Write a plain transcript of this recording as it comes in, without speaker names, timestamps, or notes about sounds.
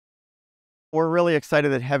We're really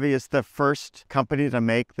excited that HEVI is the first company to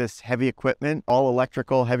make this heavy equipment, all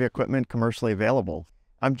electrical heavy equipment, commercially available.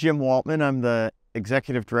 I'm Jim Waltman. I'm the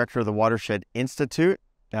Executive Director of the Watershed Institute.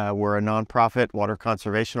 We're a nonprofit water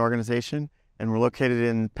conservation organization, and we're located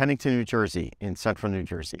in Pennington, New Jersey, in central New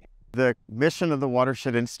Jersey. The mission of the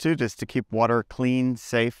Watershed Institute is to keep water clean,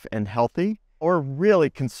 safe, and healthy. We're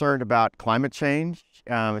really concerned about climate change.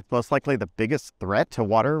 It's most likely the biggest threat to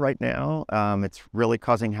water right now. It's really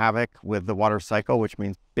causing havoc with the water cycle, which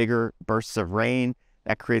means bigger bursts of rain.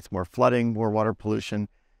 That creates more flooding, more water pollution.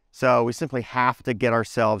 So we simply have to get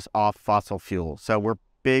ourselves off fossil fuel. So we're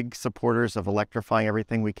big supporters of electrifying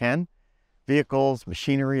everything we can. Vehicles,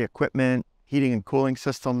 machinery, equipment, heating and cooling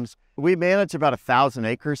systems. We manage about 1,000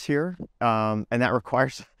 acres here, and that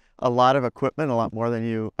requires a lot of equipment, a lot more than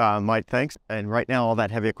you might think. And right now, all that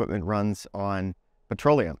heavy equipment runs on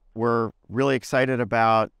petroleum. We're really excited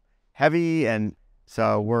about HEVI, and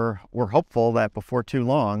so we're hopeful that before too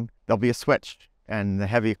long, there'll be a switch and the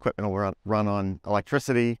heavy equipment will run on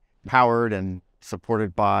electricity, powered and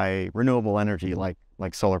supported by renewable energy like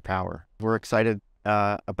solar power. We're excited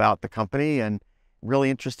about the company and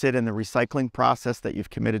really interested in the recycling process that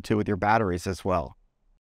you've committed to with your batteries as well.